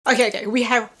Okay, we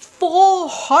have 4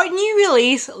 hot new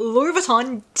release Louis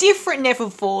Vuitton different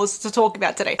Neverfulls to talk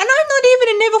about today. And I'm not even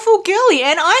a Neverfull girly,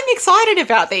 and I'm excited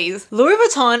about these. Louis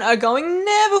Vuitton are going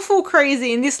Neverfull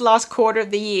crazy in this last quarter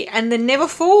of the year, and the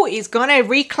Neverfull is gonna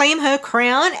reclaim her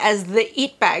crown as the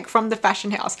it bag from the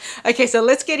fashion house. Okay, so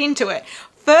let's get into it.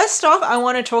 First off, I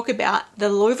want to talk about the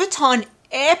Louis Vuitton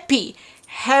Epi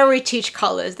heritage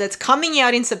colors that's coming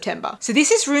out in September. So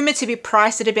this is rumored to be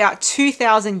priced at about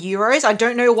 2,000 euros. I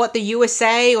don't know what the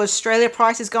USA or Australia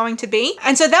price is going to be.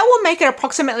 And so that will make it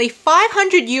approximately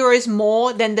 500 euros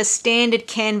more than the standard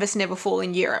canvas Neverfull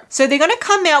in Europe. So they're going to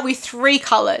come out with 3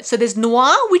 colors. So there's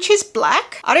Noir, which is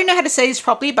black. I don't know how to say this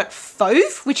properly, but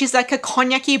Fauve, which is like a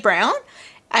cognac-y brown,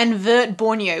 and Vert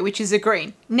Borneo, which is a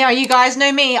green. Now, you guys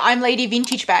know me, I'm Lady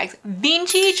Vintage Bags.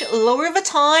 Vintage Louis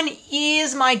Vuitton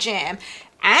is my jam.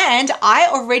 And I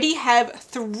already have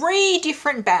 3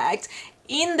 different bags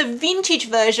in the vintage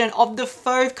version of the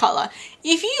Fauve color.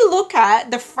 If you look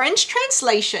at the French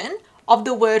translation of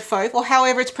the word Fauve, or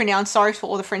however it's pronounced, sorry for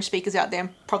all the French speakers out there,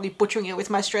 I'm probably butchering it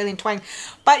with my Australian twang,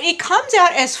 but it comes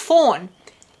out as fawn.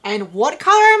 And what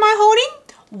color am I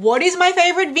holding? What is my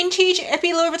favorite vintage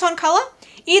Epi Louis Vuitton color?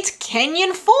 It's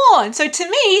Kenyan Fawn. So to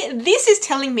me, this is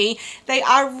telling me they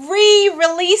are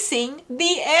re-releasing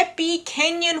the Epi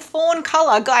Kenyan Fawn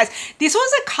color. Guys, this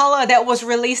was a color that was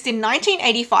released in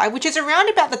 1985, which is around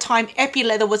about the time Epi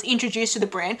leather was introduced to the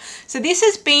brand. So this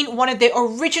has been one of their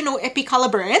original Epi color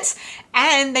brands,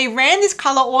 and they ran this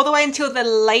color all the way until the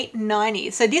late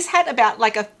 90s. So this had about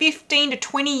like a 15 to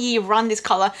 20 year run, this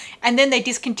color, and then they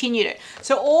discontinued it.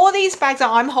 So all these bags that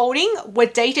I'm holding were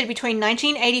dated between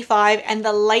 1985 and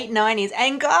the late 90s.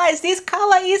 And guys, this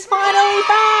color is finally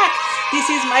back. This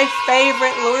is my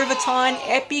favorite Louis Vuitton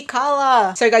Epi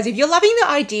color. So guys, if you're loving the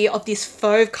idea of this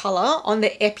fauve color on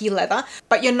the Epi leather,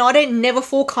 but you're not a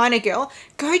Neverfull kind of girl,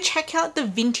 go check out the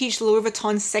vintage Louis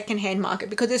Vuitton secondhand market,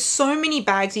 because there's so many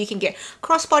bags you can get.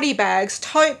 Crossbody bags,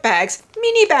 tote bags,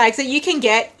 mini bags that you can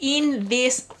get in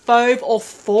this fauve or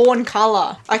fawn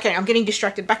color. Okay, I'm getting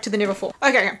distracted. Back to the Neverfull.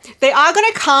 Okay, they are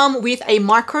going to come with a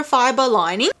microfiber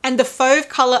lining, and the fauve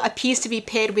color appears to be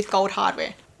paired with gold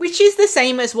hardware, which is the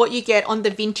same as what you get on the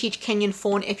vintage Kenyan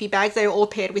Fawn Epi bags. They are all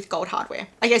paired with gold hardware.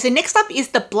 Okay, so next up is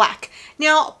the black.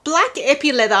 Now, black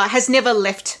Epi leather has never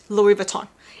left Louis Vuitton.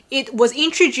 It was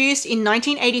introduced in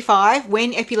 1985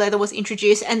 when Epi leather was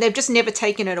introduced, and they've just never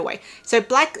taken it away. So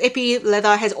black Epi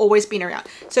leather has always been around.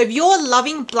 So if you're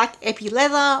loving black Epi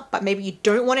leather, but maybe you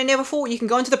don't want a Neverfull, you can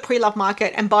go into the pre-love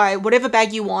market and buy whatever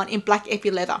bag you want in black Epi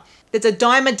leather. There's a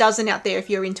dime a dozen out there if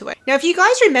you're into it. Now, if you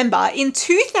guys remember, in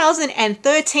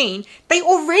 2013, they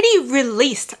already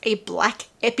released a black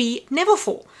Epi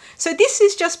Neverfull. So this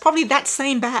is just probably that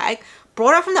same bag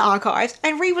brought out from the archives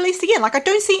and re-released again. Like, I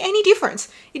don't see any difference.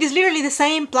 It is literally the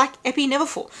same black Epi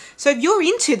Neverfull. So if you're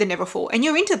into the Neverfull and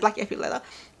you're into black Epi leather,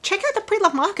 check out the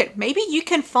pre-love market. Maybe you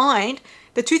can find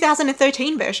the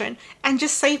 2013 version and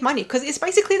just save money, because it's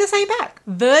basically the same bag.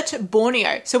 Vert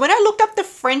Borneo. So when I looked up the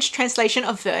French translation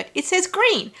of vert, it says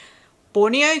green.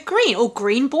 Borneo green, or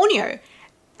green Borneo.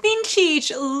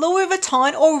 Vintage Louis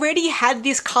Vuitton already had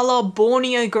this color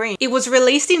Borneo green. It was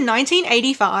released in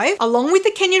 1985 along with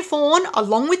the Kenyan Fawn,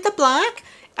 along with the black,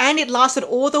 and it lasted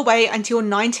all the way until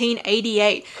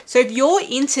 1988. So if you're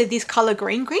into this color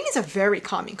green, green is a very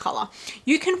calming color.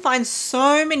 You can find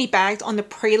so many bags on the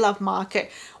pre-love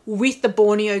market with the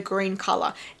Borneo green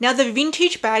color. Now, the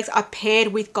vintage bags are paired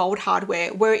with gold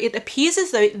hardware, where it appears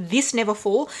as though this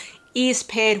Neverfull is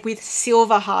paired with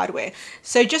silver hardware.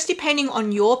 So just depending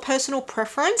on your personal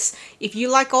preference, if you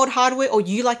like gold hardware or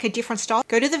you like a different style,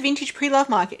 go to the vintage pre-love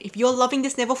market. If you're loving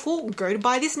this Neverfull, go to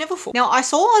buy this Neverfull. Now, I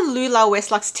saw on Lula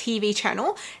Westluck's TV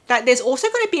channel that there's also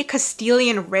going to be a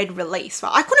Castilian red release,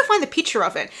 but I couldn't find the picture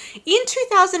of it. In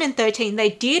 2013, they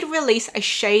did release a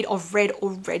shade of red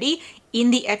already in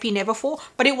the Epi Neverfull,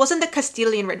 but it wasn't the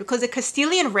Castilian red, because the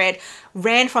Castilian red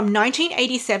ran from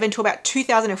 1987 to about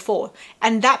 2004,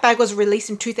 and that bag was released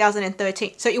in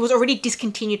 2013. So it was already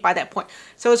discontinued by that point.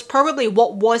 So it's probably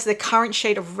what was the current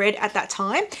shade of red at that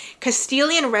time.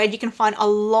 Castilian red, you can find a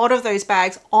lot of those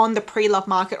bags on the pre-love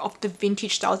market of the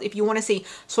vintage styles if you want to see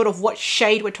sort of what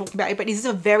shade we're talking about. But this is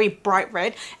a very bright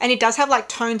red, and it does have like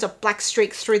tones of black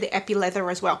streaks through the Epi leather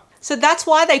as well. So that's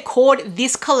why they called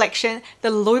this collection the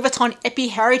Louis Vuitton Epi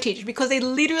Heritage, because they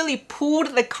literally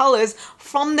pulled the colors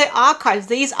from the archives.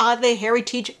 These are the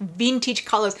heritage vintage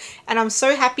colors, and I'm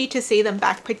so happy to see them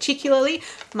back. Particularly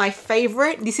my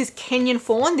favorite, this is Kenyan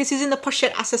Fawn. This is in the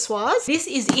pochette accessoires. This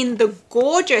is in the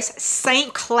gorgeous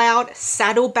Saint Cloud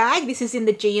saddle bag. This is in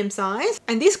the GM size,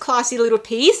 and this classy little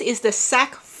piece is the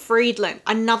sack Friedland,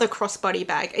 another crossbody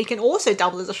bag. It can also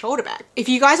double as a shoulder bag. If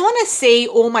you guys want to see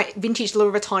all my vintage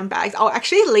Louis Vuitton bags, I'll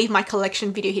actually leave my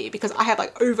collection video here because I have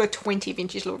like over 20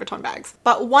 vintage Louis Vuitton bags.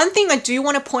 But one thing I do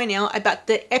want to point out about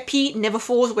the Epi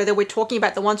Neverfulls, whether we're talking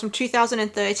about the ones from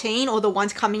 2013 or the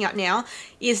ones coming out now,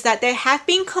 is that there have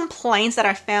been complaints that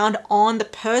I found on the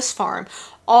purse forum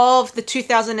of the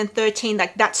 2013,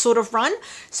 like that sort of run.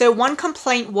 So one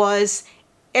complaint was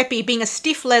Epi being a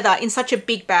stiff leather in such a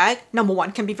big bag, number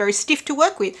one, can be very stiff to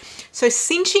work with. So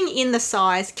cinching in the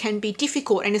size can be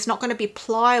difficult and it's not going to be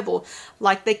pliable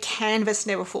like the canvas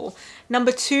Neverfull.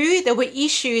 Number two, there were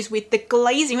issues with the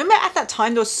glazing. Remember at that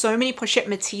time there were so many pochette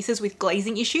Matisses with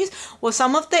glazing issues? Well,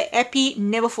 some of the Epi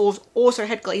Neverfulls also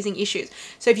had glazing issues.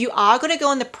 So if you are going to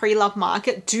go in the pre-love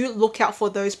market, do look out for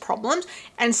those problems.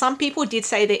 And some people did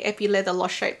say the Epi leather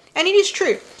lost shape. And it is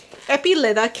true. Epi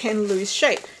leather can lose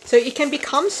shape. So it can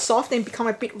become soft and become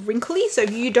a bit wrinkly. So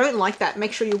if you don't like that,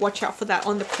 make sure you watch out for that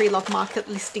on the pre-love market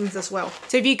listings as well.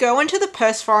 So if you go onto the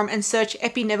purse forum and search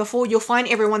Epi Neverfull, you'll find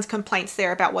everyone's complaints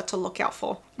there about what to look out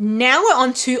for. Now we're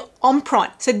on to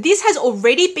Empriente. So this has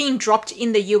already been dropped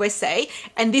in the USA,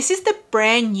 and this is the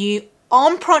brand new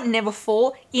Empriente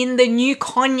Neverfull in the new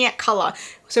Cognac color.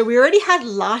 So we already had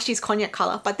last year's Cognac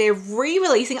color, but they're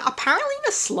re-releasing apparently in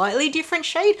a slightly different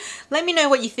shade. Let me know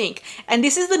what you think. And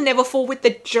this is the Neverfull with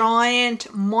the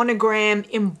giant monogram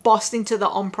embossed into the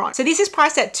Empriente. So this is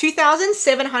priced at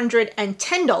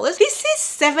 $2,710. This is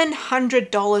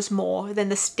 $700 more than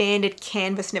the standard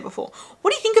canvas Neverfull.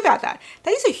 What do you think about that?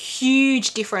 That is a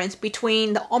huge difference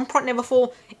between the Empriente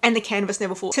Neverfull and the canvas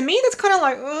Neverfull. To me, that's kind of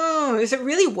like, oh, is it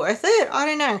really worth it? I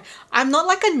don't know. I'm not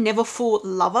like a Neverfull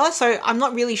lover, so I'm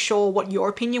not really sure what your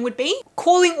opinion would be.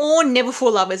 Calling all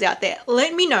Neverfull lovers out there,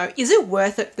 let me know, is it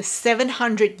worth it, the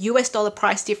 $700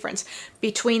 price difference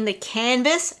between the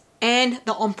canvas and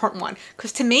the Empriente one?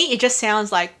 Because to me, it just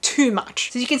sounds like too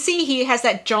much. So you can see here it has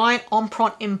that giant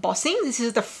Empriente embossing. This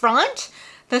is the front,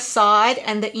 the side,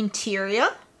 and the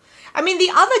interior. I mean,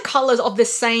 the other colors of the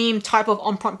same type of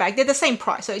Empriente bag, they're the same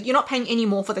price. So you're not paying any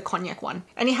more for the Cognac one.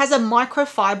 And it has a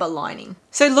microfiber lining.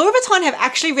 So Louis Vuitton have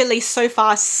actually released so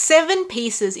far 7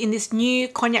 pieces in this new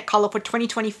Cognac color for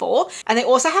 2024. And they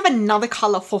also have another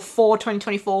color for fall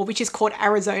 2024, which is called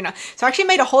Arizona. So I actually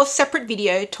made a whole separate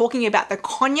video talking about the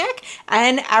Cognac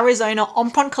and Arizona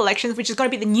Empriente collections, which is going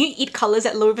to be the new it colors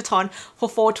at Louis Vuitton for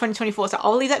fall 2024. So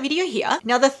I'll leave that video here.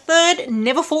 Now the third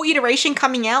Neverfull iteration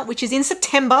coming out, which is in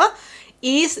September,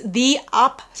 is the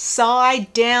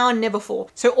upside down Neverfull.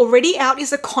 So already out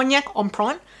is the Cognac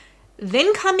Empriente.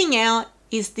 Then coming out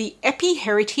is the Epi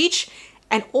Heritage,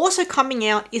 and also coming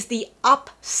out is the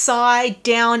upside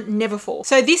down Neverfull.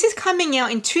 So this is coming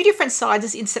out in 2 different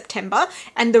sizes in September,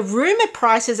 and the rumored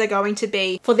prices are going to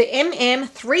be for the MM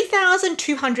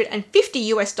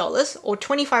 $3,250 or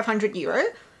 2,500 euro,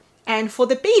 and for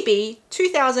the BB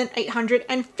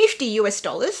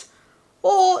 $2,850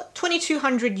 or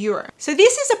 2,200 euro. So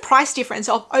this is a price difference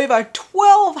of over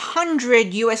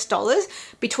 $1,200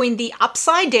 between the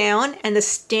upside down and the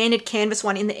standard canvas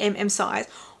one in the MM size,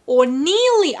 or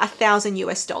nearly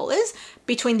 $1,000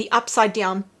 between the upside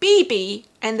down BB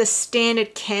and the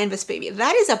standard canvas BB.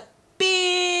 That is a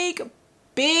big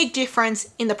difference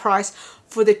in the price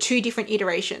for the 2 different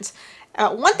iterations.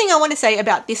 One thing I want to say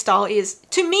about this style is,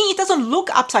 to me, it doesn't look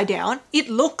upside down, it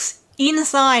looks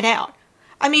inside out.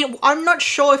 I mean, I'm not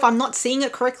sure if I'm not seeing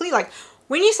it correctly. Like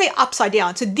when you say upside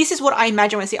down, so this is what I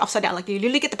imagine when I say upside down. Like you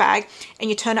literally get the bag and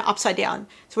you turn it upside down.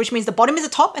 So which means the bottom is the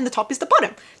top and the top is the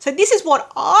bottom. So this is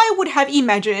what I would have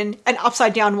imagined an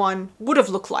upside down one would have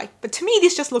looked like. But to me,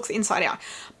 this just looks inside out.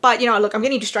 But you know, look, I'm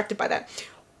getting distracted by that.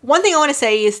 One thing I want to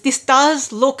say is this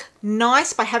does look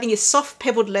nice by having this soft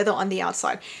pebbled leather on the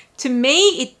outside. To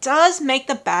me, it does make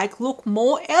the bag look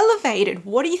more elevated.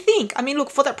 What do you think? I mean, look,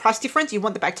 for that price difference, you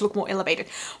want the bag to look more elevated.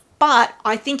 But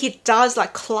I think it does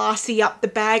like classy up the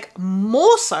bag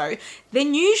more so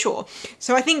than usual.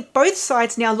 So I think both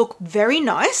sides now look very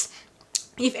nice.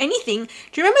 If anything,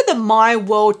 do you remember the My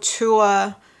World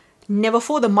Tour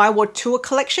Neverfull, the My World Tour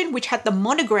collection, which had the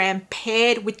monogram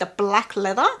paired with the black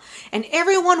leather, and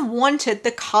everyone wanted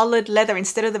the colored leather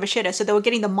instead of the vachetta, so they were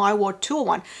getting the My World Tour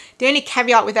one. The only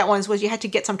caveat with that one was you had to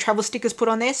get some travel stickers put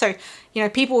on there, so you know,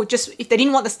 people just, if they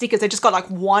didn't want the stickers, they just got like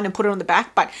one and put it on the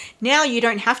back. But now you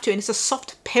don't have to, and it's a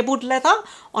soft pebbled leather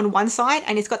on one side,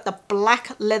 and it's got the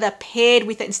black leather paired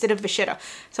with it instead of vachetta.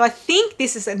 So I think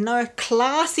this is a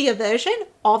classier version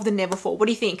of the Neverfull. What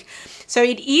do you think? So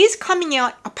it is coming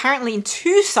out apparently in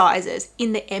 2 sizes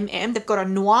in the MM. They've got a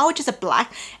noir, which is a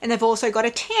black, and they've also got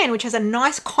a tan, which has a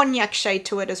nice cognac shade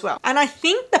to it as well. And I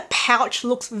think the pouch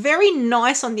looks very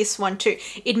nice on this one too.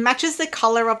 It matches the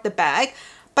color of the bag,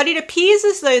 but it appears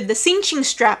as though the cinching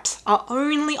straps are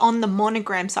only on the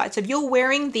monogram side. So if you're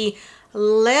wearing the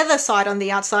leather side on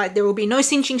the outside, there will be no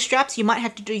cinching straps. You might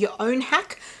have to do your own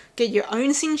hack, get your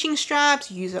own cinching straps,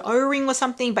 use an O-ring or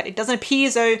something, but it doesn't appear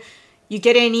as though you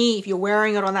get any if you're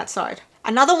wearing it on that side.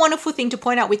 Another wonderful thing to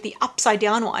point out with the upside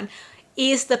down one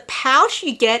is the pouch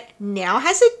you get now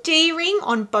has a D-ring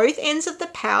on both ends of the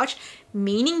pouch,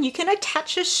 meaning you can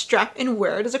attach a strap and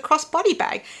wear it as a crossbody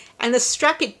bag. And the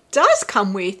strap it does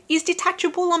come with is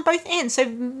detachable on both ends, so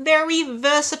very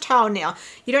versatile now.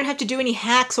 You don't have to do any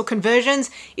hacks or conversions,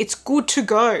 it's good to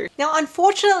go. Now,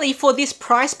 unfortunately for this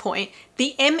price point,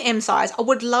 the MM size, I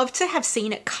would love to have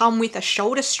seen it come with a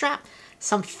shoulder strap,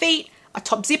 some feet, a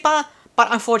top zipper,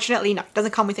 but unfortunately no, it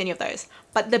doesn't come with any of those.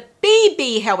 But the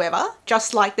BB, however,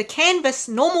 just like the canvas,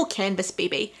 normal canvas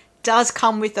BB, does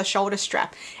come with a shoulder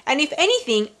strap. And if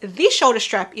anything, this shoulder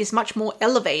strap is much more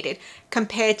elevated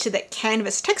compared to the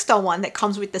canvas textile one that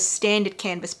comes with the standard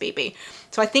canvas BB.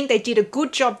 So I think they did a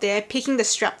good job there picking the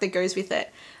strap that goes with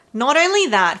it. Not only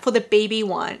that, for the BB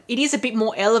one, it is a bit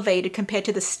more elevated compared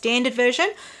to the standard version,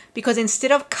 because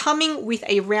instead of coming with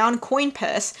a round coin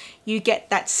purse, you get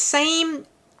that same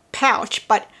pouch,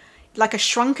 but like a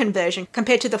shrunken version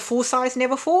compared to the full-size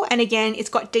Neverfull. And again, it's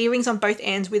got D-rings on both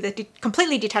ends with a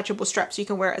completely detachable strap, so you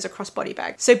can wear it as a crossbody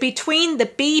bag. So between the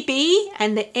BB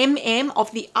and the MM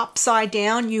of the upside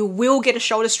down, you will get a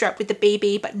shoulder strap with the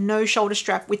BB, but no shoulder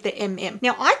strap with the MM.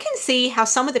 Now, I can see how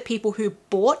some of the people who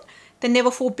bought the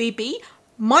Neverfull BB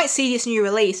might see this new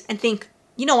release and think,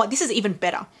 you know what, this is even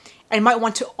better, and might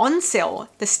want to on-sell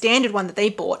the standard one that they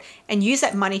bought and use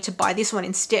that money to buy this one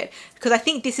instead. Because I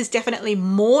think this is definitely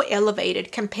more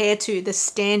elevated compared to the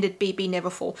standard BB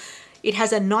Neverfull. It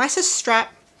has a nicer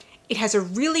strap, it has a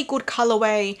really good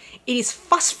colorway, it is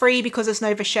fuss-free because there's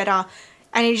no vachetta,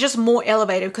 and it's just more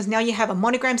elevated because now you have a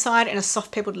monogram side and a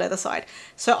soft pebbled leather side.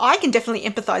 So I can definitely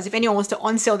empathize if anyone wants to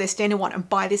on-sell their standard one and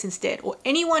buy this instead, or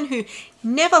anyone who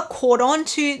never caught on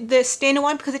to the standard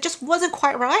one because it just wasn't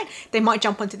quite right, they might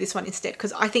jump onto this one instead,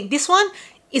 because I think this one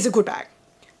is a good bag.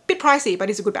 Bit pricey, but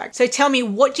it's a good bag. So tell me,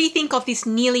 what do you think of this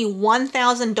nearly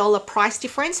 $1,000 price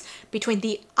difference between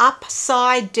the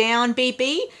upside down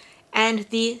BB and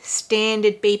the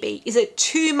standard BB? Is it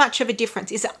too much of a difference?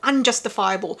 Is it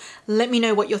unjustifiable? Let me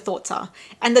know what your thoughts are.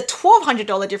 And the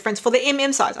 $1,200 difference for the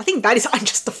MM size, I think that is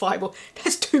unjustifiable.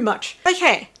 That's too much.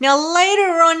 Okay, now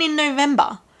later on in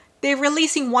November, they're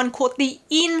releasing one called the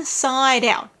Inside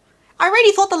Out. I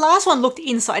already thought the last one looked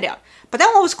inside out, but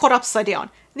that one was called upside down.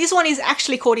 This one is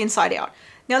actually called inside out.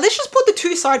 Now let's just put the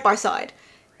two side by side.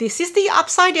 This is the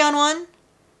upside down one.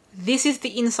 This is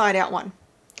the inside out one.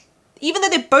 Even though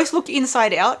they both look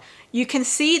inside out, you can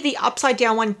see the upside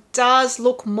down one does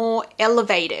look more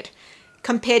elevated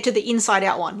compared to the inside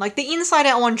out one. Like the inside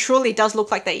out one truly does look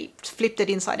like they flipped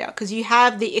it inside out, because you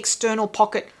have the external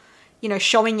pocket, you know,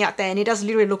 showing out there, and it does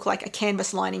literally look like a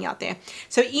canvas lining out there.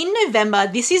 So in November,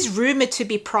 this is rumored to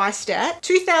be priced at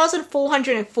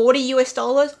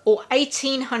 $2,440 or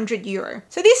 1,800 euro.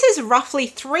 So this is roughly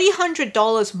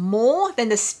 $300 more than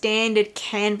the standard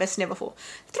canvas Neverfull.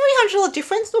 $300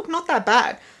 difference, look, not that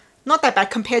bad. Not that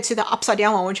bad compared to the upside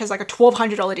down one, which has like a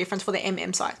 $1,200 difference for the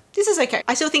MM size. This is okay.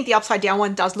 I still think the upside down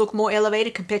one does look more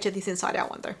elevated compared to this inside out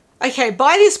one though. Okay,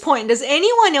 by this point, does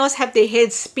anyone else have their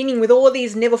heads spinning with all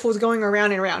these Neverfulls going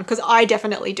around and around? Because I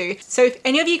definitely do. So if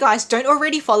any of you guys don't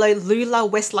already follow Lula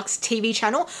Westluck's TV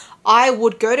channel, I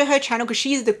would go to her channel because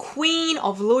she is the queen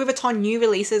of Louis Vuitton new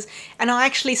releases, and I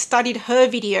actually studied her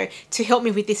video to help me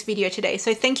with this video today.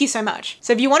 So thank you so much.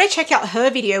 So if you want to check out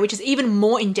her video, which is even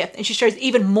more in depth and she shows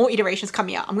even more iterations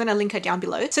coming out, I'm going to link her down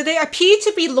below. So they appear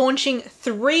to be launching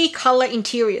 3 color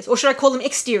interiors, or should I call them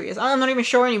exteriors? I'm not even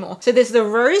sure anymore. So there's the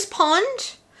Rose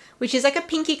Pond, which is like a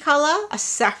pinky color, a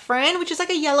saffron, which is like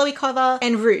a yellowy color,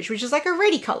 and rouge, which is like a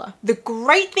reddy color. The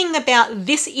great thing about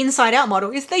this inside out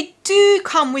model is they do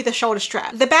come with a shoulder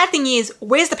strap. The bad thing is,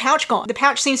 where's the pouch gone? The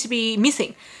pouch seems to be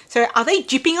missing. So are they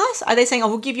jipping us? Are they saying, oh,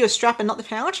 we'll give you a strap and not the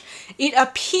pouch? It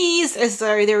appears as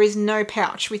though there is no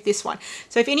pouch with this one.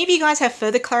 So if any of you guys have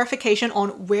further clarification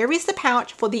on where is the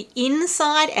pouch for the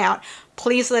inside out,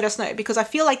 please let us know, because I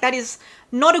feel like that is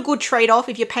not a good trade-off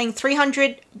if you're paying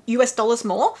 $300 US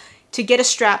more to get a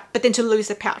strap, but then to lose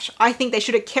the pouch. I think they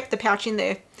should have kept the pouch in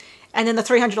there, and then the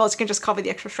 $300 can just cover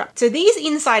the extra strap. So these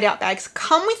inside out bags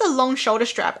come with a long shoulder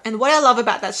strap, and what I love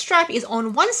about that strap is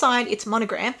on one side it's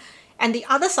monogram, and the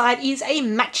other side is a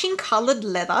matching colored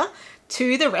leather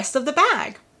to the rest of the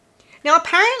bag. Now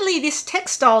apparently this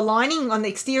textile lining on the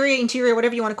exterior, interior,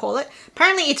 whatever you want to call it,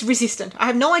 apparently it's resistant. I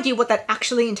have no idea what that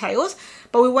actually entails,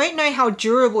 but we won't know how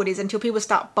durable it is until people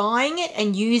start buying it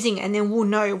and using it, and then we'll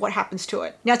know what happens to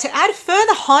it. Now to add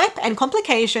further hype and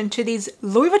complication to these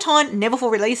Louis Vuitton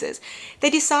Neverfull releases, they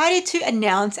decided to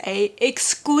announce a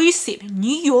exclusive,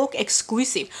 New York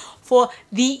exclusive for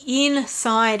the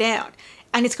inside out.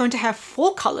 And it's going to have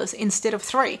 4 colors instead of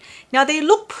 3. Now they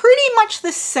look pretty much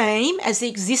the same as the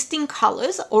existing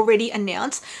colors already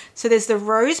announced. So there's the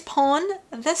rose pond,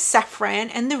 the saffron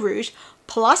and the rouge,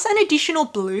 plus an additional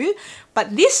blue,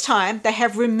 but this time they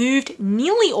have removed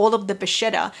nearly all of the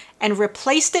vachetta and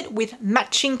replaced it with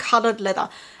matching colored leather.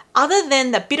 Other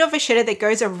than the bit of vachetta that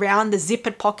goes around the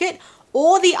zippered pocket,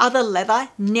 all the other leather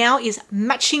now is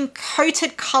matching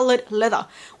coated colored leather,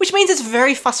 which means it's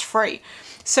very fuss free.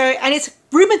 So, and it's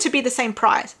rumored to be the same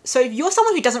price. So if you're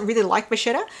someone who doesn't really like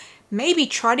vachetta, maybe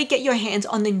try to get your hands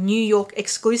on the New York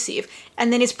exclusive.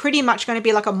 And then it's pretty much going to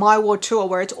be like a My World tour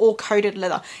where it's all coated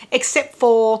leather, except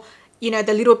for, you know,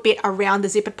 the little bit around the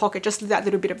zippered pocket, just that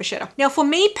little bit of vachetta. Now for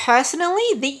me personally,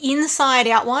 the inside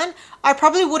out one, I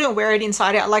probably wouldn't wear it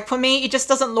inside out. Like for me, it just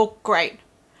doesn't look great.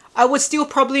 I would still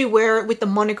probably wear it with the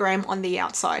monogram on the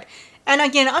outside. And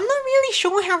again, I'm not really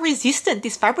sure how resistant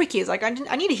this fabric is. Like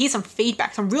I need to hear some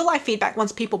feedback, some real life feedback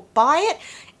once people buy it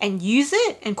and use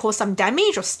it and cause some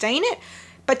damage or stain it.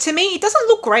 But to me, it doesn't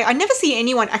look great. I never see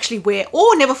anyone actually wear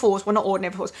all Neverfulls. Well, not all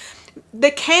Neverfulls.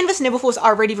 The canvas Neverfulls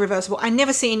are already reversible. I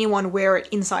never see anyone wear it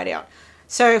inside out.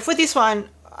 So for this one,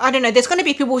 I don't know, there's going to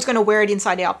be people who's going to wear it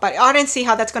inside out, but I don't see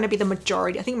how that's going to be the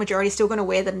majority. I think majority is still going to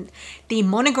wear the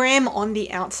monogram on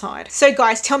the outside. So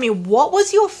guys, tell me, what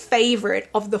was your favorite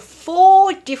of the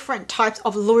 4 different types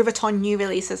of Louis Vuitton new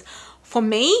releases? For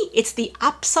me, it's the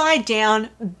upside down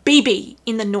BB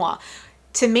in the noir.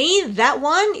 To me, that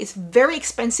one is very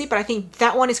expensive, but I think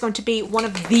that one is going to be one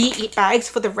of the it bags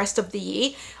for the rest of the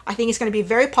year. I think it's going to be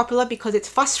very popular because it's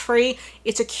fuss free,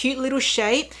 it's a cute little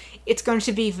shape, it's going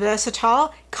to be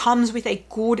versatile, comes with a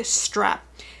good strap.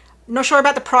 Not sure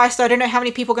about the price though, I don't know how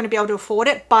many people are going to be able to afford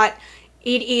it, but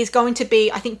it is going to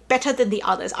be, I think, better than the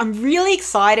others. I'm really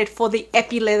excited for the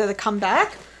epi leather to come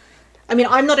back. I mean,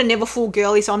 I'm not a Neverfull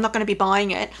girly, so I'm not going to be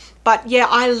buying it, but yeah,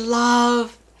 I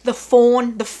love the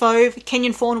fawn, the fauve,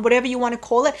 Kenyan fawn, whatever you want to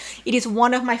call it. It is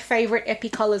one of my favorite epi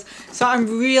colors. So I'm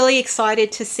really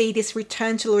excited to see this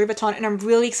return to Louis Vuitton, and I'm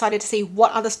really excited to see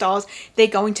what other styles they're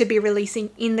going to be releasing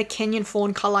in the Kenyan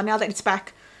fawn color now that it's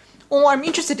back. Or I'm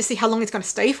interested to see how long it's going to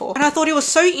stay for. And I thought it was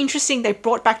so interesting they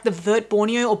brought back the Vert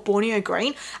Borneo or Borneo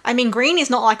green. I mean, green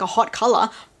is not like a hot color,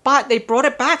 but they brought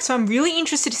it back, so I'm really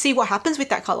interested to see what happens with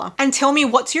that color. And tell me,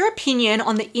 what's your opinion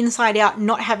on the inside out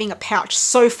not having a pouch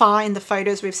so far in the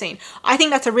photos we've seen? I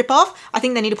think that's a ripoff. I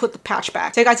think they need to put the pouch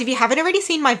back. So guys, if you haven't already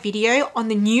seen my video on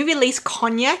the new release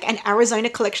Cognac and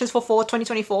Arizona collections for fall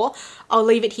 2024, I'll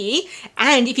leave it here.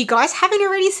 And if you guys haven't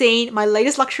already seen my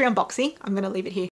latest luxury unboxing, I'm gonna leave it here.